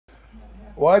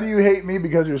Why do you hate me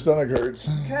because your stomach hurts?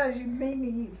 Because you made me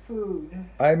eat food.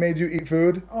 I made you eat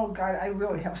food? Oh, God, I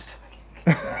really have a stomach.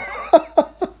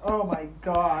 Oh, my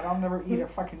God, I'll never eat it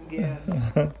fucking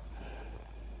again.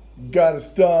 Got a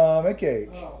stomach ache.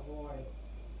 Oh, boy.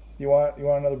 You want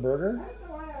another burger? I don't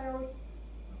know why I always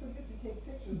forget to take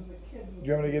pictures of the kids. Do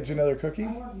you want me to get you another cookie?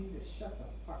 I want you to shut the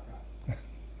fuck up.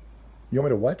 You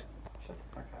want me to what? Shut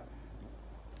the fuck up.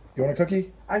 You want a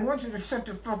cookie? I want you to shut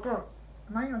the fuck up.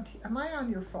 Am I on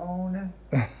your phone?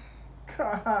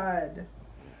 God.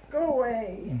 Go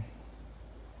away.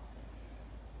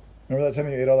 Remember that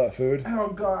time you ate all that food? Oh,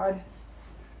 God.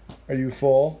 Are you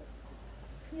full?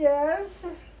 Yes.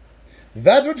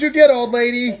 That's what you get, old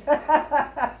lady.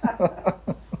 Oh,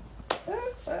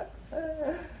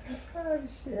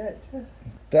 shit.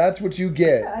 That's what you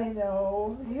get. I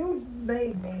know. You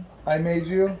made me. I made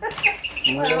you?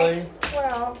 Really?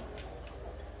 Well.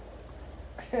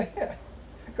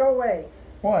 Go away.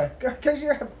 Why? Because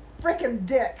you're a freaking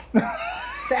dick.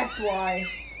 That's why.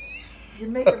 You're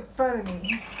making fun of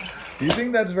me. Do you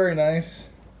think that's very nice?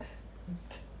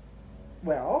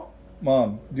 Well.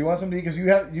 Mom, do you want something to eat?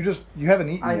 Because you haven't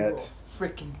eaten I yet. will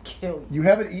freaking kill you. You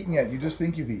haven't eaten yet. You just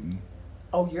think you've eaten.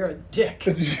 Oh, you're a dick.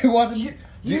 Do you want some?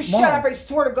 You shut up, I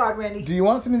swear to God, Randy. Do you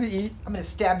want something to eat? I'm going to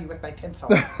stab you with my pencil.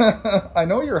 I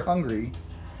know you're hungry.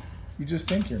 You just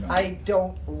think you're not. I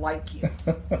don't like you.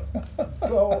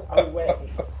 Go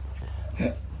away.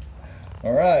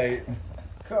 All right.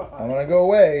 God. I'm going to go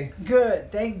away.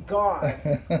 Good. Thank God.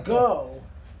 Go.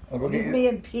 I'll go Leave get me you,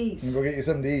 in peace. I'll go get you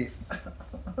something to eat.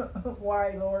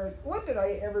 Why, Lord? What did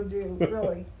I ever do,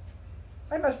 really?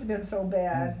 I must have been so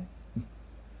bad.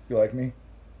 You like me?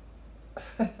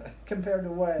 Compared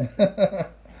to what? I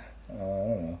don't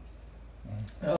know.